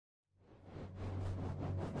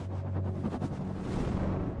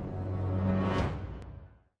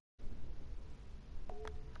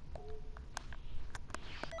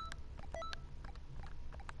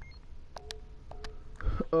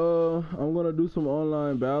I'm gonna do some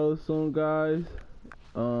online battles soon, guys.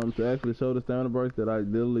 To actually show the stamina breaks that I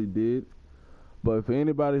literally did. But for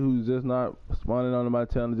anybody who's just not spawning onto my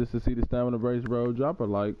channel just to see the stamina breaks, bro, drop a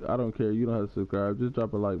like. I don't care. You don't have to subscribe. Just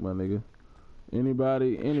drop a like, my nigga.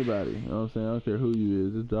 Anybody. You know what I'm saying? I don't care who you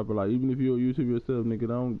is. Just drop a like. Even if you're a YouTube yourself, nigga,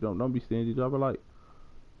 don't be stingy. Drop a like.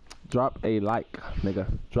 Drop a like, nigga.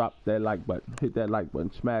 Drop that like button. Hit that like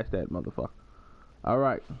button. Smash that motherfucker.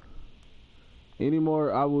 Alright. Any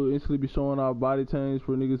more, I will instantly be showing off body change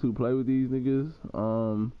for niggas who play with these niggas.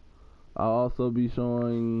 I'll also be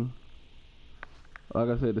showing, like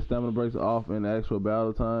I said, the stamina breaks off in actual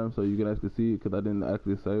battle time, so you can actually see it, because I didn't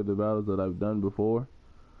actually save the battles that I've done before.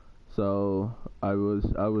 So I will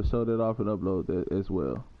show that off and upload that as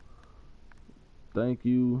well. Thank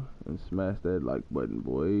you, and smash that like button,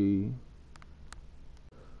 boy.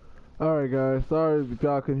 Alright guys, sorry if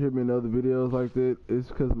y'all couldn't hear me in other videos like that. It's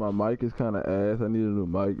because my mic is kind of ass. I need a new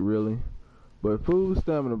mic, really. But Food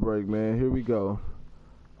stamina break, man, here we go.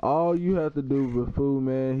 All you have to do with Food,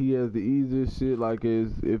 man, he has the easiest shit, like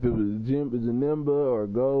if it was Janemba or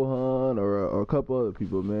Gohan or a couple other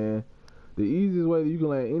people, man. The easiest way that you can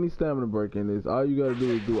land any stamina break in this, all you gotta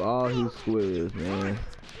do is do all his squares, man.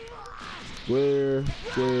 Square,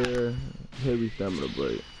 heavy stamina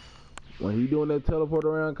break. When he doing that teleport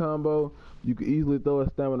around combo, you can easily throw a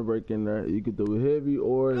stamina break in there. You can do it heavy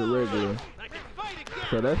or regular.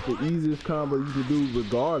 So that's the easiest combo you can do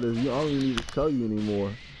regardless. You don't even need to show you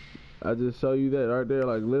anymore. I just show you that right there,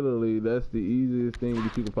 like literally that's the easiest thing that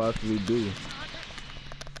you can possibly do.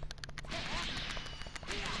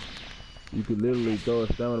 You could literally throw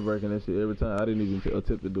a stamina break in that shit every time. I didn't even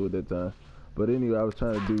attempt to do it that time. But anyway, I was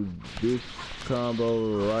trying to do this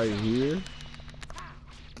combo right here.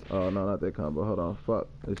 Oh no, not that combo. Hold on, fuck.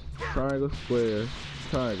 It's triangle, square,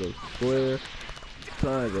 triangle, square,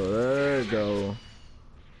 triangle. There you go.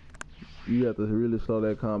 You have to really slow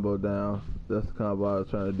that combo down. That's the combo I was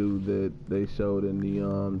trying to do that they showed in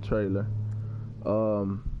the trailer.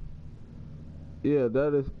 Yeah,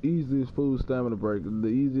 that is easiest Food stamina break.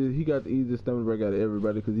 He got the easiest stamina break out of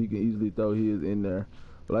everybody because he can easily throw his in there.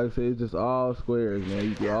 But like I said, it's just all squares, man.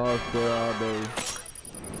 You can all square all day.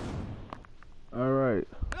 Alright,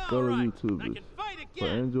 go to YouTubers. For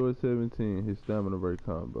Android 17, his stamina break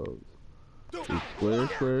combos. It's square,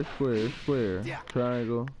 square, square, square,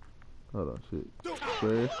 triangle. Hold on, shit.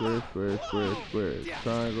 Square, square, square, square, square,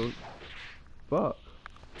 triangle. Fuck.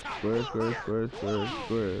 Square, square, square, square,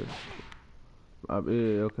 square.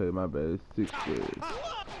 Yeah, okay, my bad. It's 6 squares.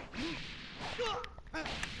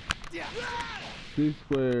 6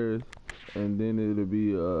 squares, and then it'll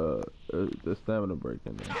be the stamina break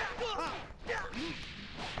in there.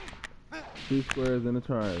 2 squares in a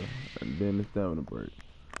triangle, and then the stamina break.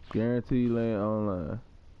 Guaranteed land online.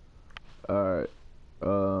 Alright.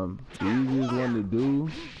 The easiest one to do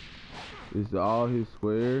is all his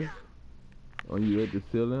squares. When you at the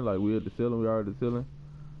ceiling, like we at the ceiling, we are at the ceiling.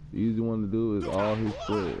 The easy one to do is all his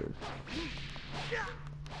squares.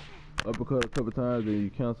 Uppercut a couple times, then you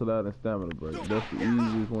cancel out and stamina break. That's the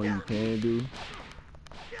easiest one you can do.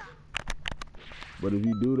 But if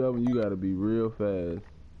you do that one, you gotta be real fast.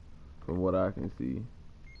 From what I can see.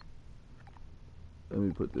 Let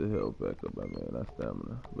me put the health back up, my man. Not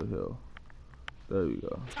stamina, but health. There we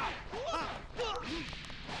go.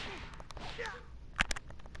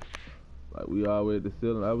 Like we all the way at the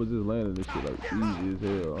ceiling. I was just landing this shit like easy as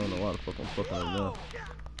hell. I don't know why the fuck I'm fucking up now.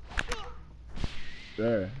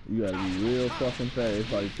 There, you gotta be real fucking fast.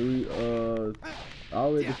 It's like 3 all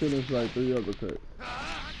the way at the ceiling, it's like 3 uppercuts.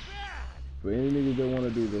 For any niggas that wanna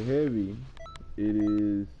do the heavy, it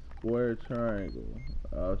is square, triangle.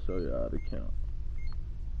 I'll show you how to count.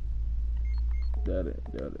 That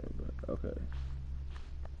ain't, okay.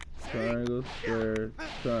 Triangle, square,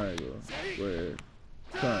 triangle, square,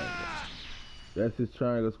 triangle. That's his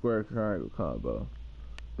triangle, square, triangle combo.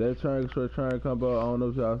 That triangle, square, triangle combo, I don't know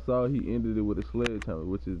if y'all saw, he ended it with a sledgehammer,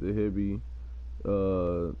 which is the heavy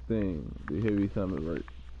thing, the heavy stamina break.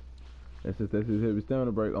 And since that's his heavy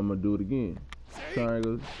stamina break, I'm gonna do it again.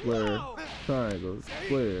 Triangle, square, triangle,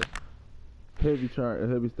 square, heavy triangle,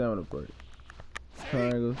 heavy stamina break.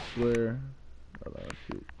 Triangle, square, hold on,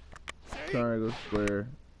 shit. Triangle, square.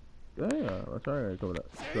 Damn, my triangle ain't coming up.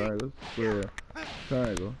 Triangle, square,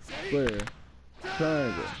 triangle, square,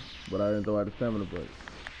 triangle. But I didn't throw out the stamina break.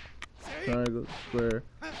 Triangle, square,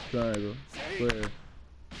 triangle, square,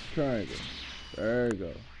 triangle. There you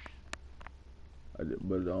go.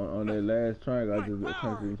 But on that last triangle, I just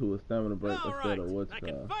turned it into a stamina break instead of what's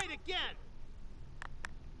called.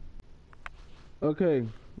 Okay,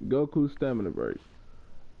 Goku stamina break.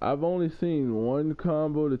 I've only seen one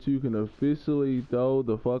combo that you can officially throw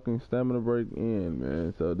the fucking stamina break in,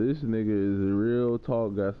 man. So this nigga is a real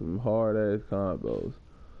talk, got some hard ass combos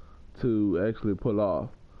to actually pull off.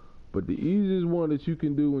 But the easiest one that you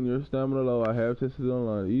can do when you're stamina low, I have tested it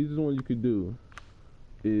online, the easiest one you can do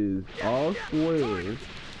is all squares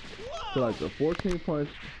to like the 14 punch,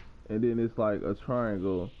 and then it's like a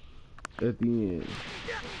triangle at the end.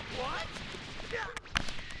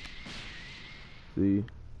 See?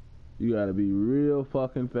 You gotta be real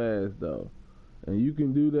fucking fast though. And you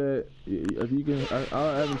can do that if you can.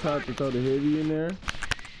 I haven't tried to throw the heavy in there.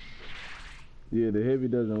 Yeah, the heavy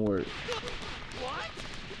doesn't work.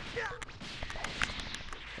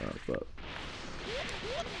 Oh fuck.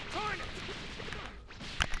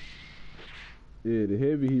 Yeah, the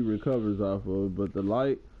heavy he recovers off of, but the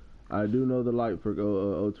light, I do know the light for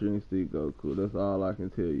Ultra Instinct Goku. That's all I can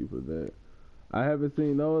tell you for that. I haven't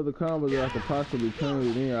seen no other combo that I could possibly turn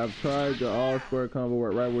it in. I've tried the all square combo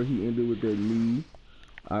right where he ended with that knee.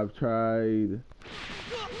 I've tried.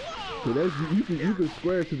 So that's you can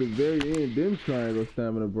square to the very end, then triangle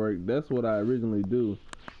stamina break. That's what I originally do.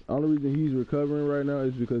 Only reason he's recovering right now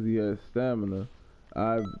is because he has stamina.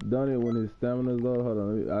 I've done it when his stamina is low. Hold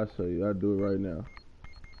on, I'll show you. I'll do it right now.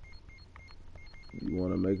 You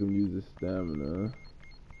want to make him use his stamina.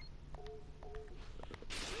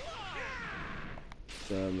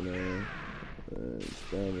 Stamina, and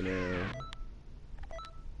stamina,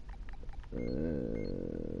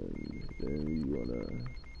 and then you wanna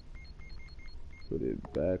put it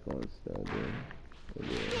back on stamina, and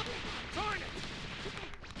then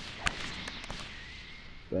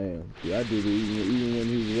bam. See, I did it even when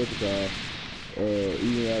he was with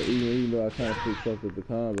even though I kind of fucked up the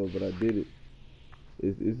combo, but I did it.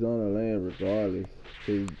 It's on the land regardless.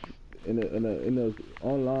 Cause in the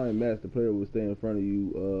online match, the player will stay in front of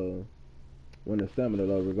you when the stamina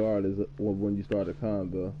low, regardless of when you start a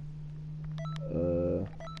combo.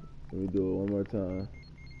 Let me do it one more time.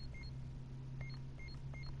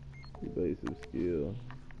 Evasive skill.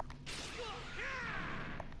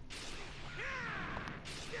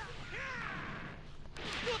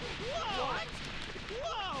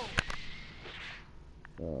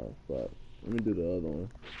 Oh fuck. Let me do the other one.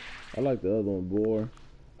 I like the other one more.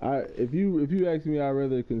 If you ask me, I'd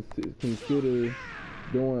rather consider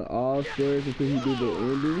doing all squares until he do the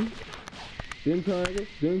ending, then triangle,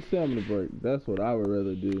 then stamina break. That's what I would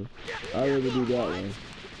rather do. I'd rather do that one.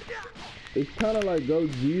 It's kind of like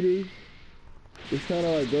Gogeta's. It's kind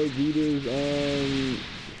of like Gogeta's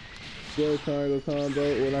square triangle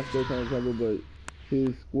combo. Well, not square triangle combo, but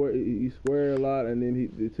his square. He square a lot, and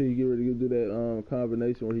then until he get ready to do that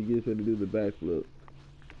combination where he gets ready to do the backflip.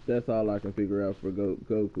 That's all I can figure out for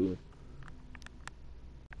Goku.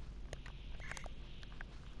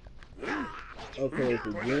 Okay,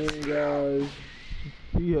 for Jin, guys,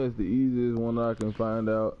 he has the easiest one I can find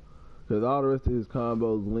out, because all the rest of his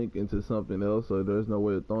combos link into something else, so there's no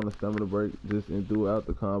way of throwing a stamina break just in throughout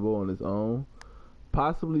the combo on its own.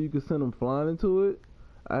 Possibly you could send him flying into it.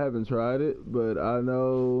 I haven't tried it, but I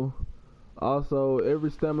know also every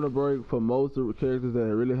stamina break for most of the characters that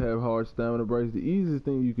really have hard stamina breaks, the easiest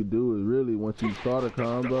thing you could do is really once you start a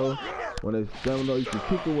combo, when they stamina, you can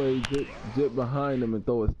kick away, jip behind them and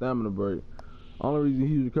throw a stamina break. Only reason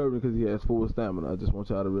he's recovering because he has full stamina. I just want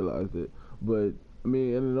y'all to realize that. But I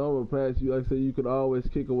mean, in a normal pass, like I said, you could always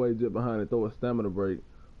kick away, jip behind, and throw a stamina break.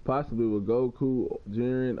 Possibly with Goku,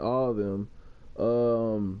 Jiren, all of them.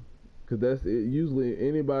 Cause that's it. Usually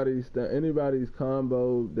anybody's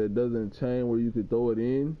combo that doesn't chain where you could throw it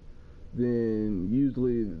in, then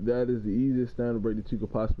usually that is the easiest stamina break that you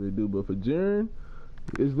could possibly do. But for Jiren,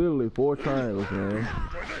 it's literally 4 triangles, man.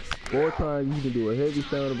 4 triangles, you can do a heavy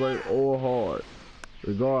stamina break or hard,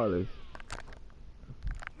 regardless.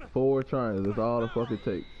 4 triangles, that's all the fuck it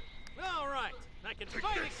takes. All right, I can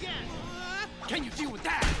fight again. Can you deal with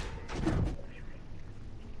that?